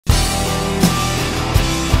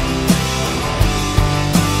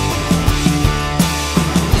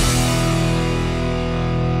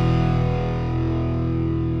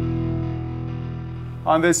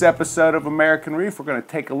On this episode of American Reef, we're going to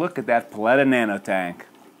take a look at that Paletta Nano tank.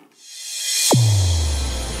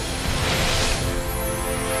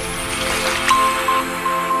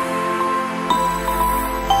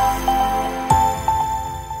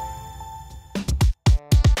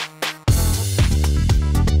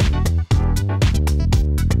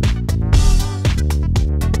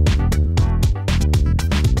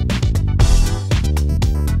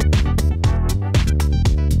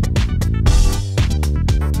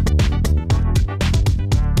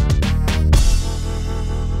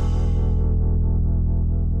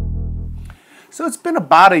 So it's been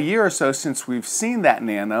about a year or so since we've seen that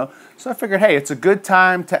Nano, so I figured, hey, it's a good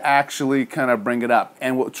time to actually kind of bring it up.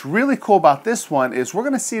 And what's really cool about this one is we're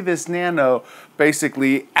going to see this Nano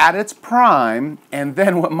basically at its prime, and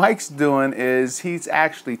then what Mike's doing is he's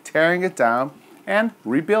actually tearing it down and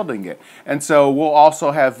rebuilding it. And so we'll also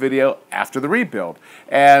have video after the rebuild.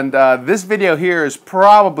 And this video here is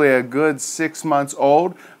probably a good 6 months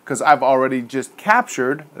old, because I've already just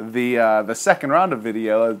captured the second round of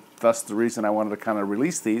video, thus the reason I wanted to kind of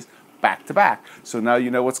release these back to back. So now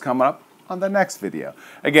you know what's coming up on the next video.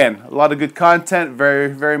 Again, a lot of good content,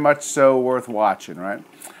 very much so worth watching, right?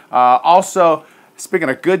 Also, speaking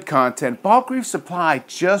of good content, Bulk Reef Supply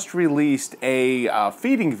just released a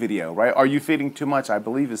feeding video, right? Are You Feeding Too Much? I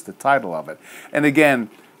believe is the title of it. And again,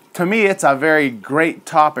 to me, it's a very great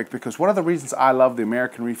topic, because one of the reasons I love the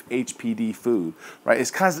American Reef HPD food, right,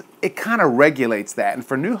 is because it kind of regulates that. And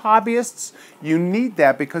for new hobbyists, you need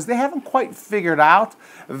that, because they haven't quite figured out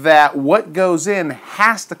that what goes in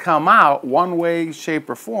has to come out one way, shape,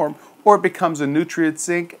 or form, or it becomes a nutrient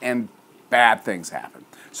sink and bad things happen.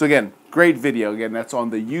 So again, great video. Again, that's on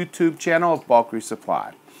the YouTube channel of Bulk Reef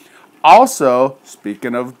Supply. Also,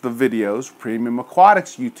 speaking of the videos, Premium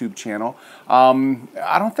Aquatics YouTube channel,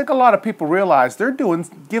 I don't think a lot of people realize they're doing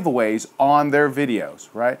giveaways on their videos,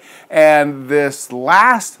 right? And this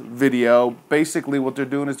last video, basically what they're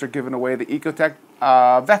doing is they're giving away the Ecotech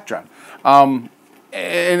Vectron.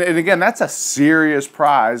 And again, that's a serious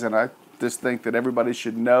prize, and I just think that everybody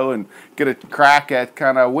should know and get a crack at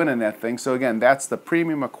kind of winning that thing. So again, that's the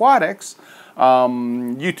Premium Aquatics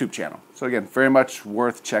YouTube channel. So again, very much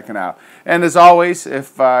worth checking out. And as always,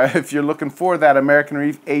 if you're looking for that American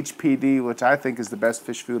Reef HPD, which I think is the best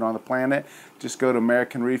fish food on the planet, just go to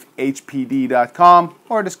AmericanReefHPD.com,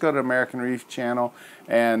 or just go to American Reef channel,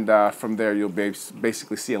 and from there you'll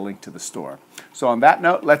basically see a link to the store. So on that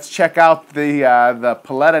note, let's check out the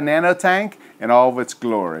Paletta Nano tank in all of its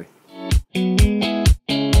glory.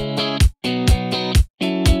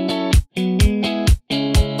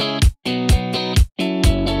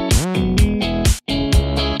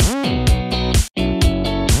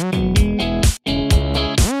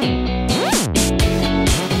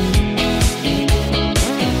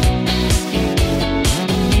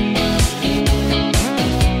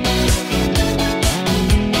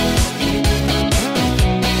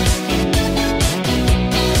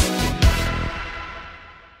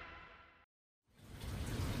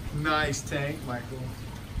 Nice tank, Michael.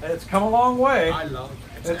 It's come a long way. I love it.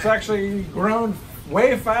 It's actually grown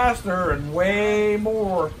way faster and way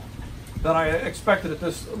more than I expected at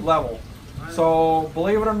this level. So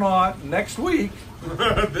believe it or not, next week,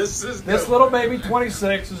 this little baby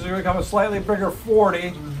 26 is going to become a slightly bigger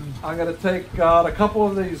 40. I'm going to take out a couple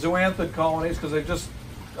of the zoanthid colonies because they've just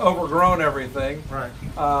overgrown everything. Right.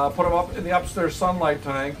 Put them up in the upstairs sunlight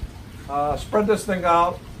tank. Spread this thing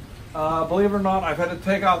out. Believe it or not, I've had to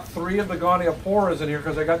take out 3 of the Gonioporas in here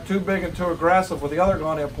because they got too big and too aggressive with the other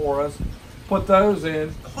Gonioporas. Put those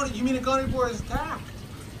in. Hold on, you mean a Goniopora is attacked?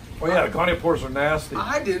 Oh yeah, the Gonioporas are nasty.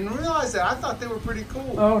 I didn't realize that. I thought they were pretty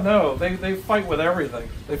cool. Oh no, they fight with everything.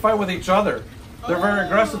 They fight with each other. They're very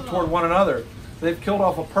aggressive toward one another. They've killed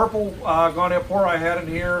off a purple Goniopora I had in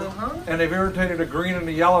here, and they've irritated a green and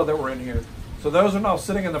a yellow that were in here. So those are now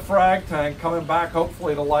sitting in the frag tank, coming back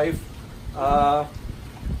hopefully to life.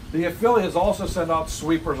 The affiliates also send out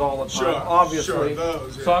sweepers all the time, obviously.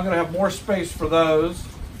 Those, yeah. So I'm going to have more space for those.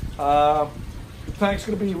 The tank's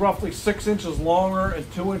going to be roughly 6 inches longer and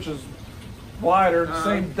 2 inches wider, the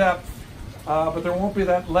same depth, but there won't be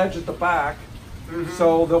that ledge at the back.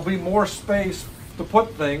 So there'll be more space to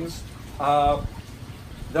put things. There'll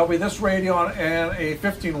be this radion and a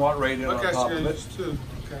 15-watt radion on top of it.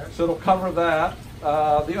 So it'll cover that.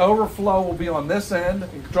 The overflow will be on this end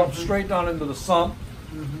and drop straight down into the sump.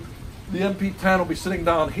 The MP10 will be sitting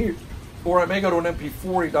down here, or I may go to an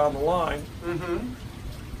MP40 down the line.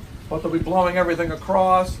 But they'll be blowing everything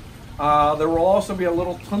across. There will also be a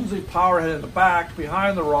little Tunzi power head in the back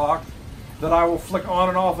behind the rock. that I will flick on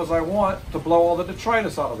and off as I want to blow all the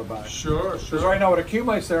detritus out of the bag. Sure, Because right now it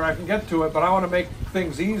accumulates there, I can get to it, but I want to make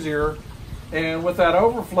things easier. And with that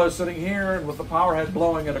overflow sitting here and with the power head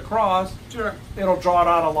blowing it across, Sure. it'll draw it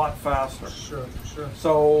out a lot faster. Sure, sure.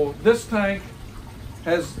 So this tank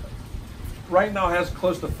right now has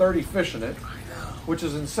close to 30 fish in it, which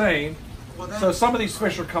is insane. Well, So some of these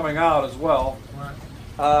fish are coming out as well. Right.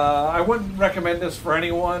 I wouldn't recommend this for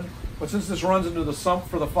anyone, but since this runs into the sump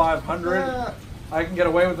for the 500, Yeah. I can get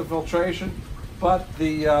away with the filtration. But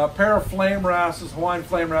the pair of flame wrasses, Hawaiian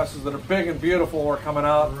flame wrasses that are big and beautiful are coming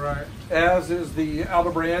out, Right. as is the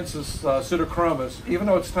Aldebriensis pseudochromis. Even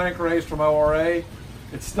though it's tank raised from ORA,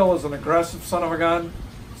 it still is an aggressive son of a gun.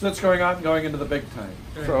 So it's going out and going into the big tank.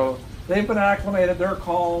 Yeah. So they've been acclimated, they're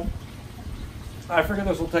calm. I figure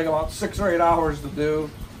this will take about 6 or 8 hours to do.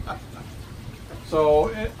 So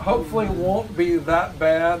it hopefully won't be that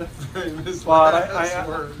bad. But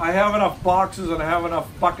I have enough boxes and I have enough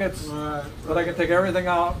buckets that I can take everything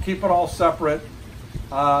out, keep it all separate.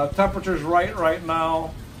 Temperature's right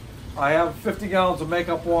now. I have 50 gallons of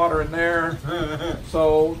makeup water in there.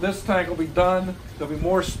 So this tank will be done. There'll be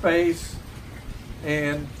more space.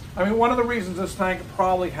 And I mean, one of the reasons this tank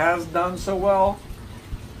probably has done so well,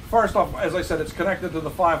 first off, as I said, it's connected to the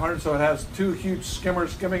 500, so it has 2 huge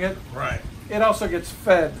skimmers skimming it. Right. It also gets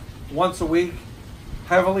fed once a week,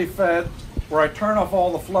 heavily fed, where I turn off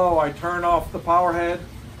all the flow, I turn off the power head.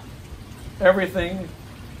 Everything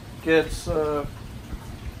gets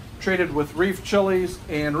treated with reef chilies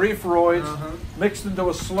and reef roids, mixed into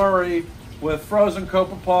a slurry with frozen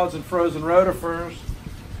copepods and frozen rotifers.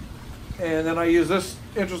 And then I use this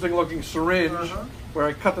interesting looking syringe where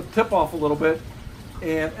I cut the tip off a little bit,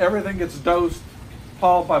 and everything gets dosed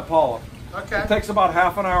polyp by polyp. Okay. It takes about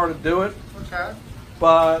half an hour to do it, Okay.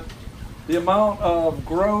 but the amount of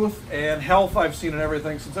growth and health I've seen in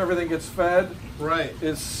everything, since everything gets fed, Right.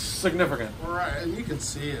 is significant. Right. And you can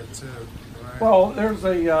see it too. Right. Well, there's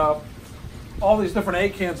all these different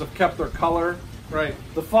acans have kept their color. right.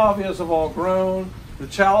 The favias have all grown. The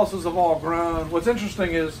chalices have all grown. What's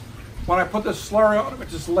interesting is when I put this slurry on them, it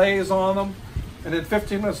just lays on them. And then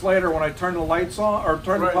 15 minutes later, when I turn the lights on or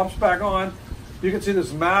turn the Right. pumps back on, you can see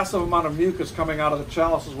this massive amount of mucus coming out of the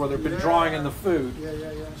chalices where they've been drawing in the food. Yeah,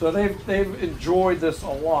 yeah, yeah. So they've enjoyed this a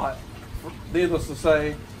lot. Needless to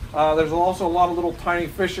say, there's also a lot of little tiny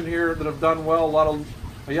fish in here that have done well. A lot of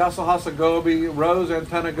Yasuhasa goby, rose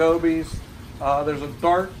antenna gobies. There's a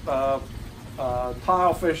dart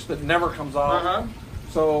tile fish that never comes out. Uh-huh.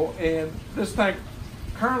 So, and this tank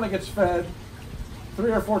currently gets fed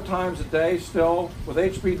 3 or 4 times a day still with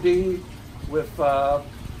HBD, with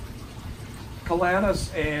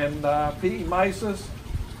Calanus and PE mysis.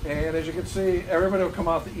 And as you can see, everybody will come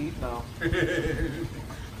out to eat now.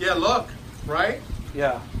 Yeah, look, right?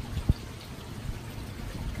 Yeah.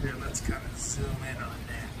 Here, let's kind of zoom in on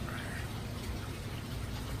that.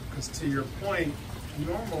 Because to your point,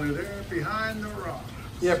 normally they're behind the rock.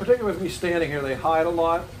 Yeah, particularly with me standing here, they hide a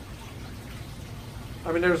lot.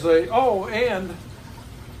 I mean, there's and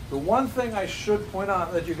the one thing I should point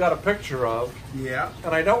out that you got a picture of, Yeah.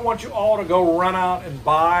 and I don't want you all to go run out and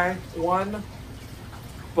buy one,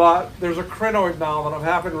 but there's a crinoid now that I'm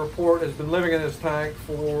happy to report has been living in this tank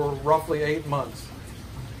for roughly 8 months.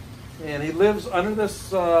 And he lives under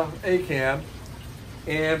this acan,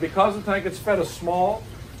 and because the tank gets fed a small,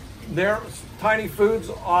 tiny foods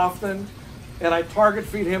often, and I target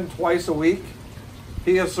feed him twice a week,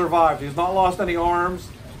 he has survived. He's not lost any arms.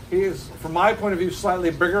 He is, from my point of view, slightly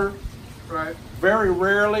bigger. Right. Very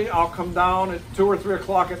rarely I'll come down at 2 or 3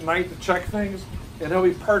 o'clock at night to check things, and he'll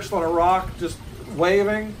be perched on a rock just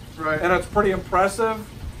waving, Right. and it's pretty impressive.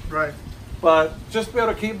 Right. But just to be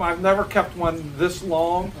able to keep him, I've never kept one this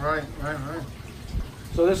long. Right.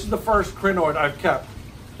 So this is the first crinoid I've kept.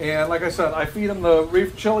 And like I said, I feed him the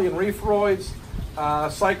reef chili and reef roids,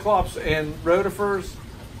 cyclops and rotifers,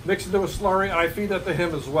 mix into a slurry, and I feed that to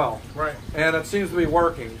him as well. Right. And it seems to be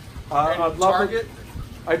working. And I'd love target?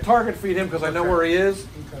 I target feed him because I know Okay. where he is.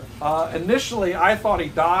 Okay. Initially, I thought he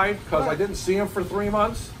died because I didn't see him for 3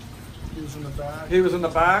 months. He was in the back. He was in the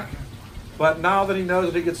back. But now that he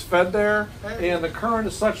knows that he gets fed there, Hey. and the current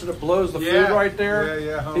is such that it blows the Yeah. food right there,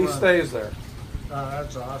 Yeah, hold he on. stays there.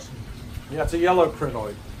 That's awesome. Yeah, it's a yellow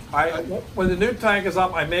crinoid. When the new tank is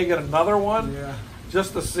up, I may get another one Yeah.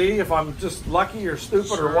 just to see if I'm just lucky or stupid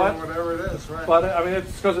Sure, or what. whatever it is, right. But I mean,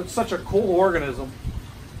 it's because it's such a cool organism.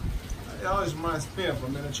 It always reminds me of a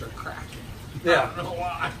miniature kraken. Yeah. I don't know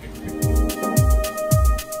why.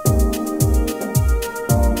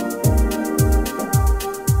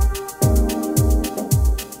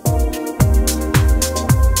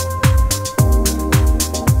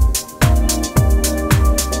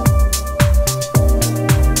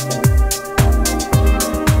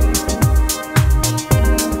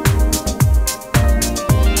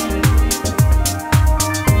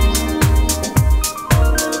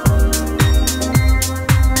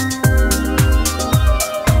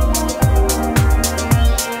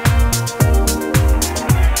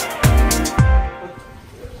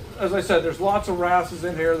 lots of wrasses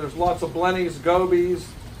in here. There's lots of blennies, gobies.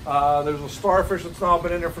 There's a starfish that's now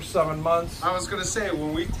been in there for 7 months. I was going to say,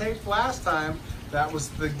 when we taped last time, that was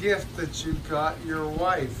the gift that you got your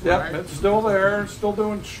wife, Yep, right? it's still there, still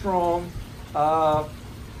doing strong. But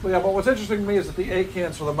what's interesting to me is that the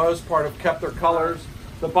acants, for the most part, have kept their colors.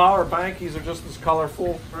 The Bauer Bankies are just as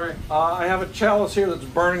colorful. Right. I have a chalice here that's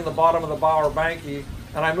burning the bottom of the Bauer Bankie,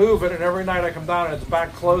 and I move it, and every night I come down and it's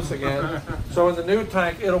back close again. So in the new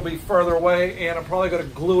tank, it'll be further away, and I'm probably going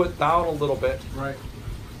to glue it down a little bit, Right.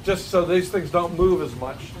 just so these things don't move as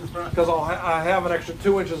much, because I have an extra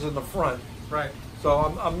 2 inches in the front. Right. So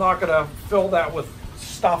I'm not going to fill that with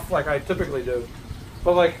stuff like I typically do.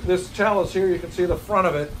 But like this chalice here, you can see the front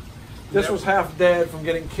of it. This Yep. was half dead from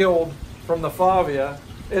getting killed from the Favia.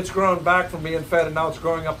 It's grown back from being fed, and now it's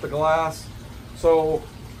growing up the glass. So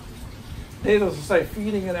needless to say,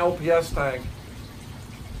 feeding an LPS tank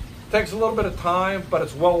takes a little bit of time, but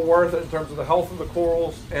it's well worth it in terms of the health of the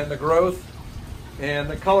corals and the growth and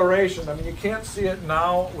the coloration. I mean, you can't see it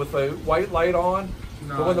now with the white light on,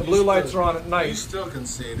 but when the blue lights are on at You night, still can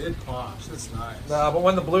see it. It pops. It's nice. but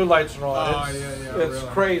when the blue lights are on, Oh, it's, yeah, it's really.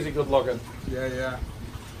 crazy good looking. Yeah, yeah.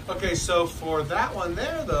 Okay, so for that one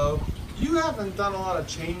there, though, you haven't done a lot of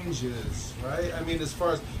changes, right? I mean, as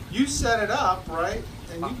far as you set it up, right?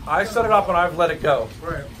 And you I set it up and I've let it go.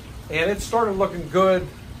 Right. And it started looking good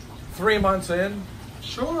 3 months in,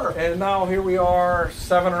 Sure. and now here we are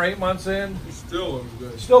 7 or 8 months in. It still looks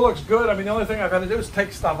good. Still looks good. I mean, the only thing I've had to do is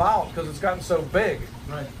take stuff out because it's gotten so big.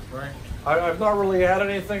 Right, right. I've not really added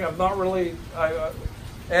anything. I've not really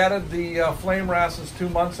added the flame wrasses 2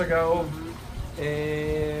 months ago.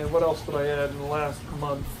 And what else did I add in the last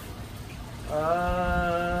month?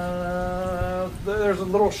 There's a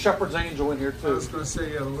little shepherd's angel in here I too. was going to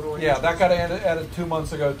say, yeah, the little Yeah, that got added 2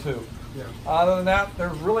 months ago too. Yeah. Other than that,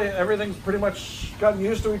 there's really everything's pretty much gotten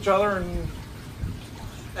used to each other, and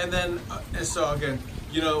And then, and so again,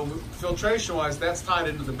 you know, filtration-wise, that's tied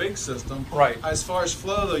into the big system. Right. As far as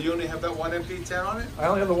flow, though, you only have that one MP10 on it? I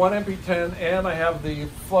only have the one MP10 and I have the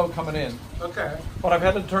flow coming in. Okay. But I've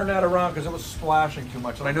had to turn that around because it was splashing too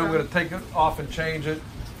much, and I knew I'm Okay. going to take it off and change it.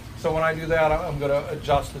 So when I do that, I'm going to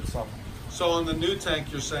adjust it some. So on the new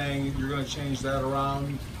tank, you're saying you're going to change that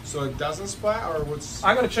around so it doesn't splash, or what's?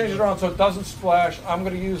 I'm going to change it around so it doesn't splash. I'm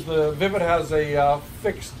going to use the Vivid has a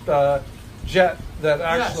fixed jet that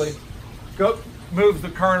actually moves the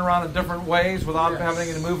current around in different ways without Yes. having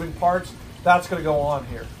any moving parts. That's going to go on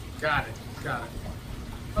here. Got it. Got it.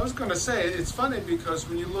 I was going to say, it's funny because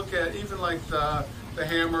when you look at even like the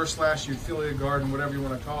hammer / Euphilia garden, whatever you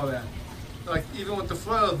want to call that, like even with the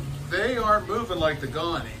flow, they aren't moving like the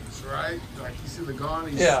Gaunies, right? Like you see the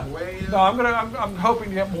Gaunies Yeah. way in. No, I'm hoping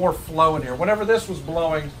to get more flow in here. Whenever this was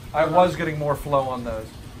blowing, I was getting more flow on those.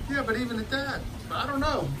 Yeah, but even at that, I don't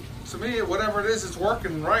know. To me, whatever it is, it's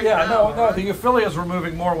working right Yeah, now. no, right? the Euphilias were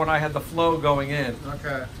moving more when I had the flow going in.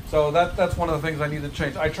 Okay. So that's one of the things I need to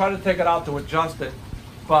change. I try to take it out to adjust it,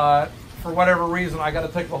 but for whatever reason, I got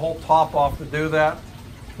to take the whole top off to do that.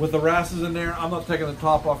 With the wrasses in there, I'm not taking the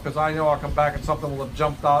top off because I know I'll come back and something will have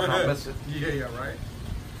jumped out and I'll miss it. Yeah, right.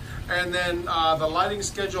 And then the lighting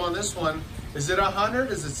schedule on this one, is it 100?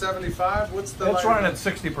 Is it 75? What's the It's lighting? running at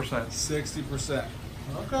 60%. 60%.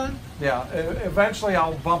 Okay. Yeah, eventually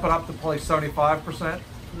I'll bump it up to probably 75%.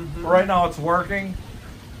 But right now it's working.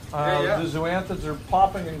 Yeah. The zoanthids are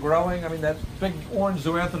popping and growing. I mean, that big orange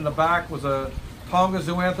zoanthid in the back was a Tonga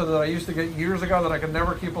zoanthid that I used to get years ago that I could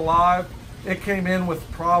never keep alive. It came in with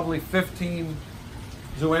probably 15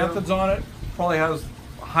 zoanthids on it. Probably has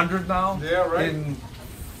 100 now. Yeah, right. In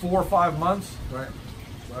 4 or 5 months. Right.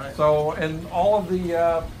 Right. So, and all of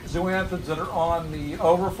the zoanthids that are on the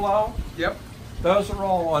overflow, Yep. those are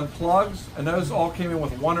all on plugs, and those all came in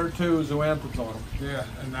with 1 or 2 zoanthids on them. Yeah,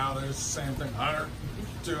 and now there's the same thing, 100,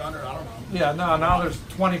 200, I don't know. Yeah, no, now there's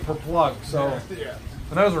 20 per plug. So, Yeah.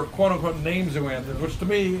 and those are quote unquote name zoanthids, which to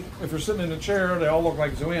me, if you're sitting in a chair, they all look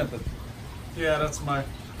like zoanthids. Yeah, that's my,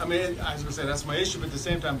 I mean, I was going to say that's my issue, but at the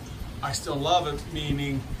same time, I still love it,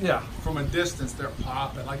 meaning Yeah. from a distance they're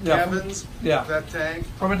popping. Like Yeah, from- Kevin's, yeah. that tank.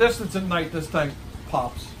 From a distance at night, this tank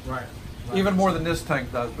pops. Right. Even more than this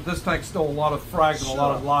tank does, but this tank's still a lot of frags and a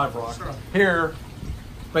lot of Sure, live rock. sure. Here,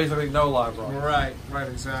 basically no live rock. Right, right,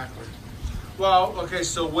 exactly. Well, okay,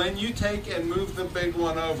 so when you take and move the big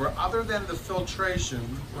one over, other than the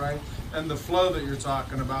filtration, right, and the flow that you're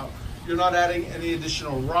talking about, you're not adding any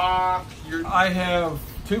additional rock. You're I have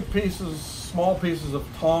 2 small pieces of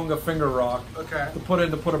Tonga finger rock okay. to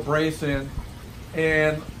put a brace in,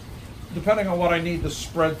 and depending on what I need to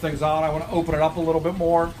spread things out, I want to open it up a little bit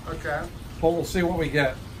more, Okay. but we'll see what we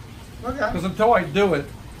get. Okay. Because until I do it,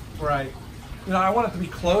 Right. you know, I want it to be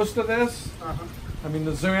close to this. I mean,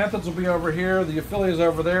 the zoanthids will be over here, the euphyllias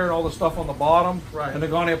over there, and all the stuff on the bottom. Right. And the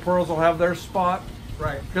Gonioporas will have their spot.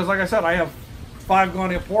 Right. Because like I said, I have 5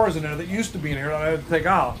 Gonioporas in there that used to be in here that I had to take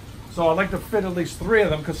out. So I'd like to fit at least 3 of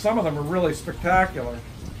them because some of them are really spectacular.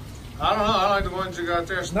 I don't know. I like the ones you got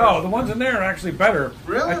there. No, the ones in there are actually better.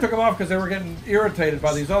 Really? I took them off because they were getting irritated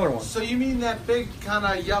by these other ones. So you mean that big kind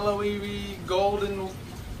of yellowy, golden?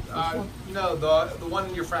 No, the one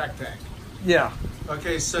in your frac tank. Yeah.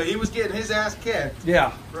 Okay, so he was getting his ass kicked,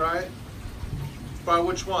 Yeah. right? By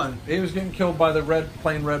which one? He was getting killed by the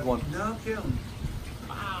plain red one. No kidding.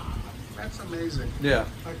 Wow, that's amazing. Yeah.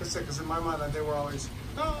 Like I said, because in my mind they were always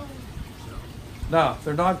no. No,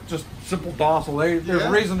 they're not just simple docile. There's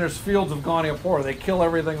a reason there's fields of Goniopora. They kill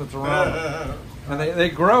everything that's around them. And they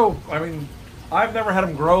grow. I mean, I've never had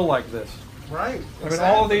them grow like this. Right. I mean,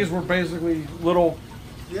 all of these were basically little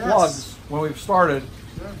plugs when we started.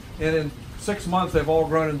 Yeah. And in 6 months, they've all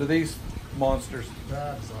grown into these monsters.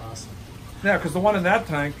 That's awesome. Yeah, because the one in that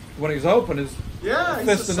tank, when he's open, is a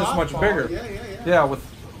fist and this much bigger. Yeah. Yeah, with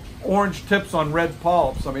orange tips on red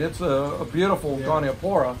polyps. I mean, it's a beautiful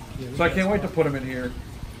Goniopora. So I can't wait to put him in here.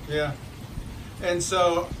 Yeah. And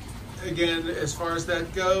so, again, as far as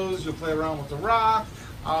that goes, you'll play around with the rock.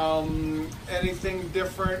 Anything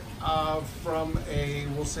different from a,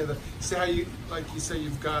 we'll say see how you, like you say,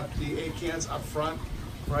 you've got the acants up front,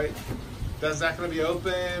 right? Is that going to be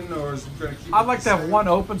open, or is it going to keep? I'd like to have one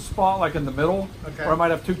open spot, like in the middle, okay, where I might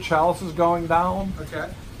have 2 chalices going down. Okay.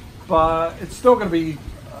 But it's still going to be,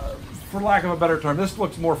 for lack of a better term, this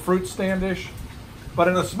looks more fruit standish. But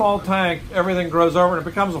in a small tank, everything grows over and it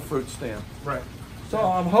becomes a fruit stand. Right. So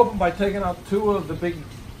I'm hoping by taking out 2 of the big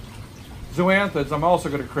zoanthids, I'm also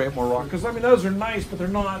going to create more rock. Because I mean, those are nice, but they're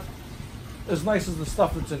not as nice as the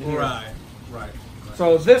stuff that's in here. Right.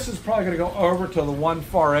 So this is probably going to go over to the one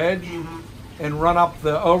far edge and run up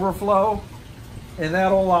the overflow, and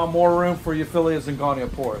that'll allow more room for euphyllias and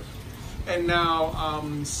Gonioporas. And now,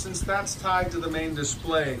 since that's tied to the main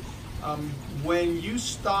display, when you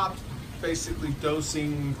stopped basically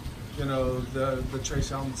dosing, you know, the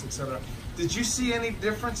trace elements, etc., did you see any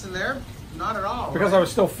difference in there? Not at all. Because right? I was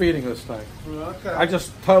still feeding this tank. Okay. I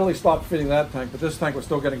just totally stopped feeding that tank, but this tank was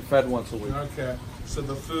still getting fed once a week. Okay. So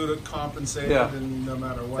the food compensated, and no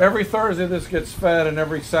matter what. Every Thursday this gets fed, and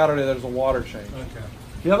every Saturday there's a water change. Okay.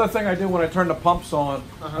 The other thing I do when I turn the pumps on,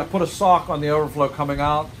 I put a sock on the overflow coming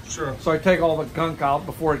out. Sure. So I take all the gunk out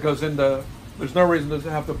before it goes into. There's no reason to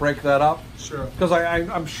have to break that up. Sure. Because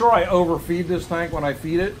I'm sure I overfeed this tank when I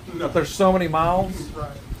feed it. No. But there's so many mouths.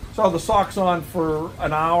 Right. So the sock's on for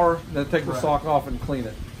an hour, then take the sock off and clean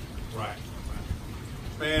it. Right.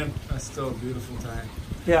 Man, that's still a beautiful tank.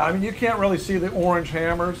 Yeah, I mean, you can't really see the orange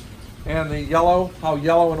hammers and the yellow, how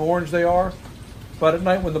yellow and orange they are. But at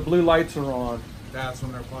night when the blue lights are on. That's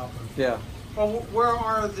when they're popping. Yeah. Well, where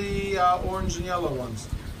are the orange and yellow ones?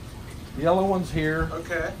 The yellow one's here.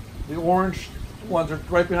 Okay. The orange ones are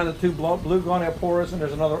right behind the 2 blue Gonioporas, and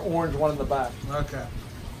there's another orange one in the back. Okay.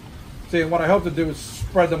 See, what I hope to do is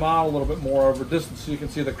spread them out a little bit more over distance so you can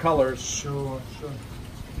see the colors. Sure.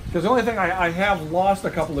 Because the only thing I have lost a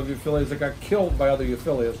couple of euphyllias that got killed by other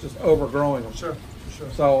euphyllias, just overgrowing them. Sure.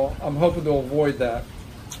 So I'm hoping to avoid that.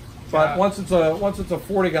 But Yeah. once it's a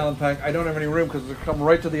 40-gallon tank, I don't have any room because it come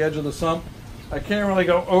right to the edge of the sump. I can't really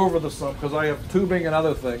go over the sump because I have tubing and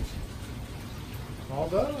other things.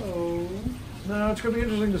 Although, no, it's going to be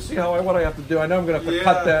interesting to see what I have to do. I know I'm going to have to Yeah.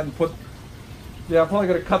 cut that and put. Yeah, I'm probably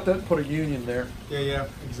going to cut that and put a union there. yeah,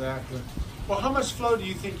 exactly. Well, how much flow do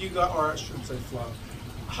you think you got, or I shouldn't say flow?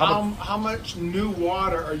 How much new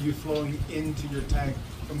water are you flowing into your tank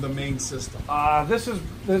from the main system? This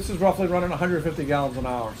is roughly running 150 gallons an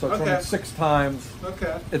hour, so it's Okay. running 6 times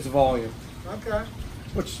Okay. its volume, Okay.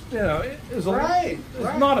 which is Right.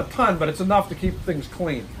 not a ton, but it's enough to keep things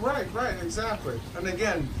clean. Right. Exactly. And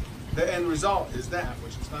again, the end result is that,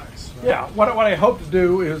 which is nice. Right? Yeah. What I hope to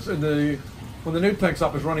do is when the new tank's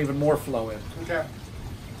up, is run even more flow in. Okay.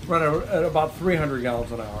 Run at about 300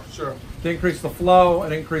 gallons an hour Sure. to increase the flow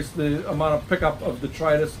and increase the amount of pickup of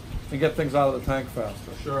detritus and get things out of the tank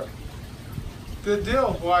faster. Sure. Good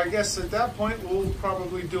deal. Well, I guess at that point we'll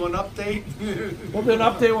probably do an update. We'll do an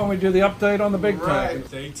update when we do the update on the big Right. tank.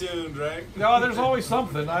 Stay tuned, right? No, there's always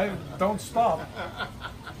something. I don't stop.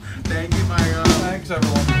 Thank you, Mike. Thanks,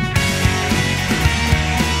 everyone.